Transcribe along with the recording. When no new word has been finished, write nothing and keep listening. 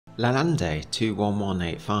LALANDE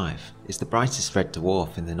 21185 is the brightest red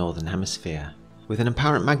dwarf in the northern hemisphere. With an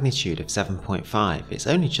apparent magnitude of 7.5, it's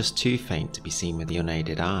only just too faint to be seen with the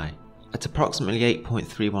unaided eye. At approximately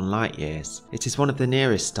 8.31 light years, it is one of the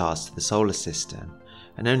nearest stars to the solar system,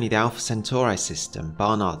 and only the Alpha Centauri system,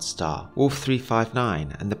 Barnard's star, Wolf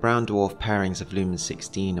 359 and the brown dwarf pairings of Lumen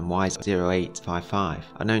 16 and Y0855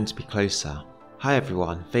 are known to be closer. Hi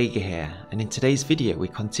everyone, Vega here, and in today's video we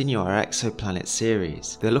continue our exoplanet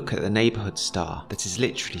series with a look at the neighbourhood star that is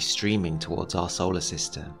literally streaming towards our solar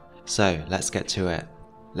system. So let's get to it.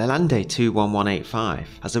 LALANDE 21185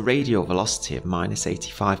 has a radial velocity of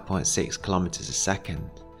 -85.6 km a second.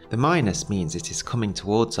 The minus means it is coming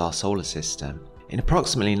towards our solar system. In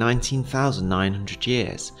approximately 19,900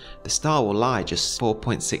 years, the star will lie just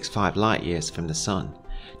 4.65 light years from the Sun,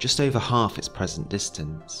 just over half its present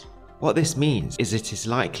distance. What this means is it is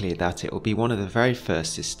likely that it will be one of the very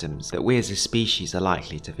first systems that we as a species are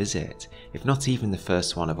likely to visit, if not even the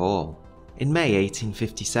first one of all. In May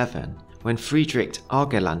 1857, when Friedrich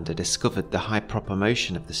Argelander discovered the high proper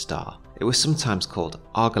motion of the star, it was sometimes called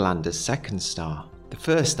Argelander's second star. The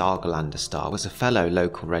first Argelander star was a fellow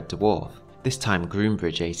local red dwarf, this time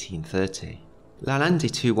Groombridge 1830.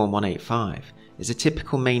 LALANDE 21185 is a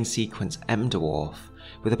typical main sequence M dwarf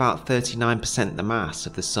with about 39% the mass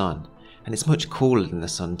of the Sun, and it's much cooler than the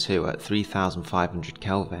Sun too at 3500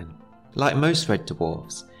 Kelvin. Like most red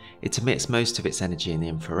dwarfs, it emits most of its energy in the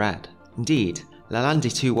infrared. Indeed,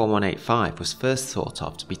 LALANDE 21185 was first thought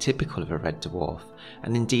of to be typical of a red dwarf,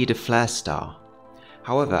 and indeed a flare star.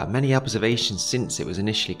 However, many observations since it was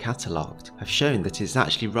initially catalogued have shown that it is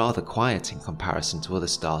actually rather quiet in comparison to other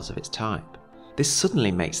stars of its type. This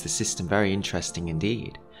suddenly makes the system very interesting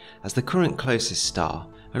indeed, as the current closest star,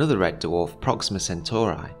 another red dwarf Proxima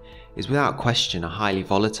Centauri, is without question a highly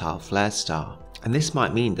volatile flare star, and this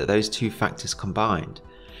might mean that those two factors combined,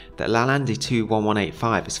 that LALANDE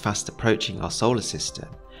 21185 is fast approaching our solar system,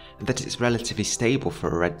 and that it's relatively stable for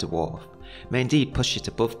a red dwarf, may indeed push it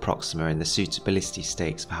above Proxima in the suitability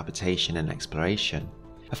stakes for habitation and exploration.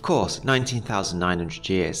 Of course, 19,900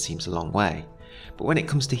 years seems a long way, but when it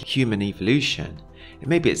comes to human evolution, it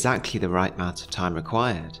may be exactly the right amount of time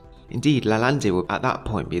required. Indeed, LALANDE will at that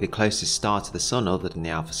point be the closest star to the Sun other than the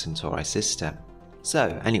Alpha Centauri system.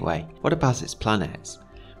 So anyway, what about its planets?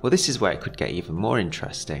 Well, this is where it could get even more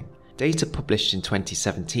interesting. Data published in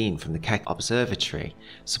 2017 from the Keck Observatory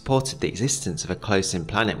supported the existence of a close-in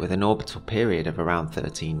planet with an orbital period of around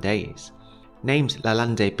 13 days. Named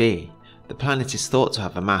LALANDE B, the planet is thought to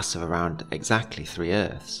have a mass of around exactly 3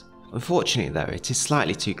 Earths. Unfortunately though, it is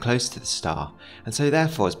slightly too close to the star, and so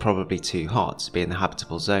therefore is probably too hot to be in the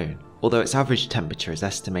habitable zone, although its average temperature is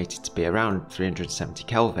estimated to be around 370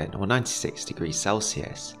 Kelvin or 96 degrees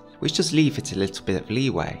Celsius, which does leave it a little bit of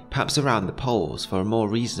leeway, perhaps around the poles for more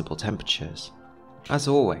reasonable temperatures. As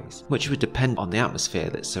always, much would depend on the atmosphere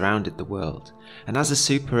that surrounded the world, and as a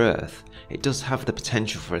super-Earth, it does have the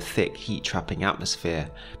potential for a thick heat-trapping atmosphere,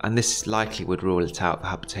 and this likely would rule it out for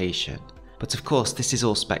habitation. But of course this is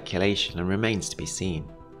all speculation and remains to be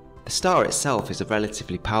seen. The star itself is a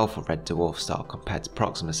relatively powerful red dwarf star compared to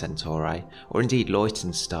Proxima Centauri, or indeed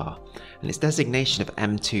Luyten's star, and its designation of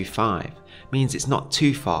M25 means it's not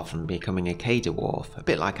too far from becoming a K-dwarf, a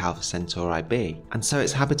bit like Alpha Centauri b, and so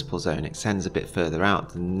its habitable zone extends a bit further out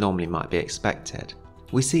than normally might be expected.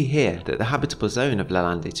 We see here that the habitable zone of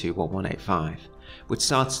LALANDE 21185 would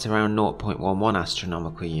start at around 0.11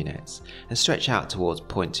 astronomical units and stretch out towards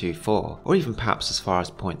 0.24 or even perhaps as far as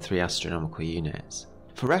 0.3 astronomical units.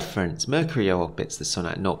 For reference, Mercury orbits the Sun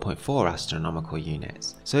at 0.4 astronomical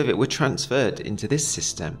units, so if it were transferred into this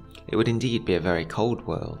system, it would indeed be a very cold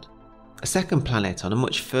world. A second planet on a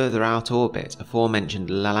much further out orbit, aforementioned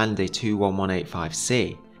LALANDE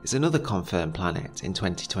 21185c, is another confirmed planet in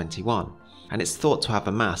 2021, and it's thought to have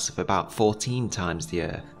a mass of about 14 times the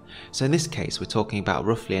Earth. So in this case we're talking about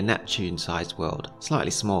roughly a Neptune-sized world,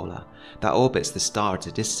 slightly smaller, that orbits the star at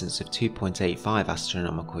a distance of 2.85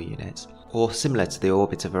 astronomical units, or similar to the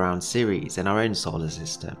orbit of around Sirius in our own solar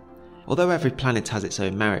system. Although every planet has its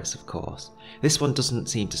own merits of course, this one doesn't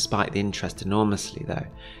seem to spike the interest enormously though,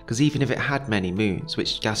 because even if it had many moons,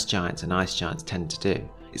 which gas giants and ice giants tend to do,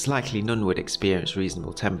 it's likely none would experience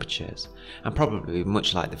reasonable temperatures, and probably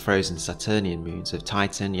much like the frozen Saturnian moons of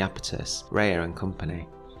Titan, Iapetus, Rhea and company.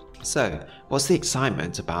 So, what's the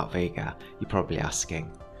excitement about Vega, you're probably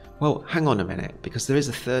asking? Well, hang on a minute, because there is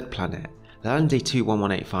a third planet. LALANDE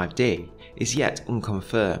 21185d is yet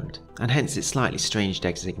unconfirmed, and hence its slightly strange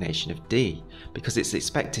designation of D, because it's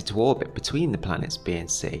expected to orbit between the planets B and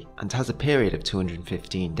C, and has a period of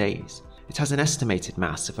 215 days. It has an estimated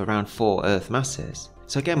mass of around 4 Earth masses,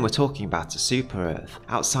 So again we're talking about a super Earth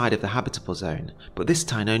outside of the habitable zone, but this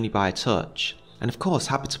time only by a touch. And of course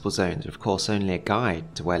habitable zones are of course only a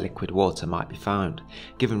guide to where liquid water might be found,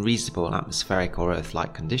 given reasonable atmospheric or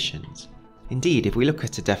Earth-like conditions. Indeed, if we look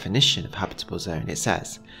at a definition of habitable zone, it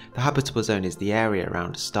says, the habitable zone is the area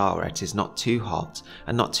around a star where it is not too hot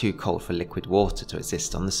and not too cold for liquid water to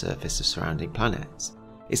exist on the surface of surrounding planets.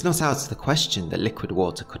 It's not out of the question that liquid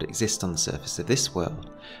water could exist on the surface of this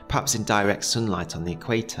world, perhaps in direct sunlight on the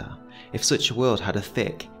equator, if such a world had a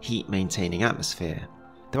thick, heat-maintaining atmosphere.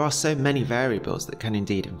 There are so many variables that can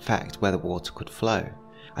indeed affect whether water could flow.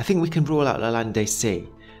 I think we can rule out LALANDE C,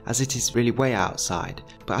 as it is really way outside,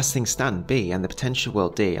 but as things stand, B and the potential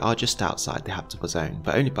world D are just outside the habitable zone,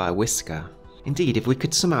 but only by a whisker. Indeed, if we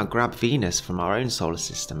could somehow grab Venus from our own solar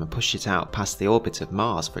system and push it out past the orbit of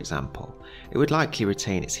Mars, for example, it would likely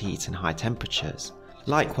retain its heat and high temperatures.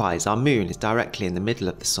 Likewise, our moon is directly in the middle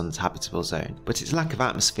of the sun's habitable zone, but its lack of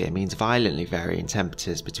atmosphere means violently varying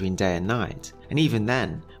temperatures between day and night, and even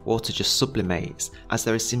then, water just sublimates, as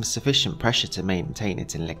there is insufficient pressure to maintain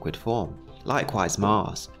it in liquid form. Likewise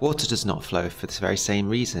Mars, water does not flow for this very same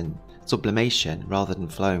reason, sublimation rather than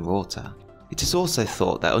flowing water. It is also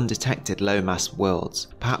thought that undetected low-mass worlds,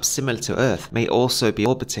 perhaps similar to Earth, may also be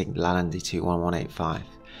orbiting LALANDE 21185,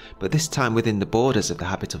 but this time within the borders of the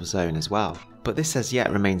habitable zone as well. But this as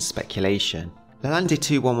yet remains speculation. LALANDE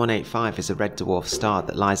 21185 is a red dwarf star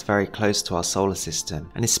that lies very close to our solar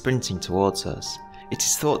system and is sprinting towards us. It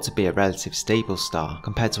is thought to be a relatively stable star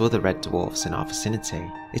compared to other red dwarfs in our vicinity.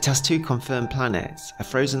 It has 2 confirmed planets, a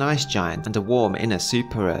frozen ice giant and a warm inner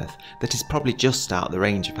super-Earth that is probably just out the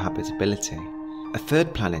range of habitability. A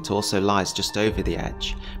third planet also lies just over the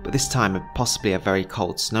edge, but this time possibly a very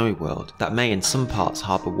cold snowy world that may in some parts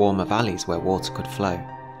harbour warmer valleys where water could flow.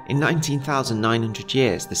 In 19,900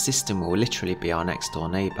 years the system will literally be our next door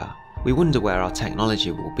neighbour. We wonder where our technology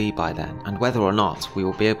will be by then, and whether or not we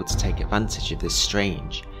will be able to take advantage of this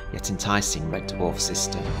strange, yet enticing red dwarf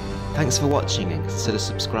system. Thanks for watching and consider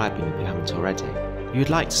subscribing if you haven't already. If you would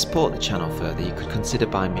like to support the channel further, you could consider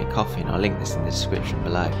buying me a coffee and I'll link this in the description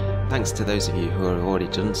below. Thanks to those of you who have already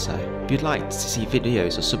done so. If you'd like to see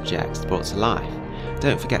videos or subjects brought to life,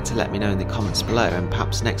 don't forget to let me know in the comments below, and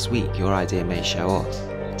perhaps next week your idea may show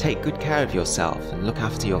up. Take good care of yourself and look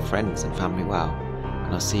after your friends and family well.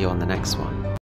 And I'll see you on the next one.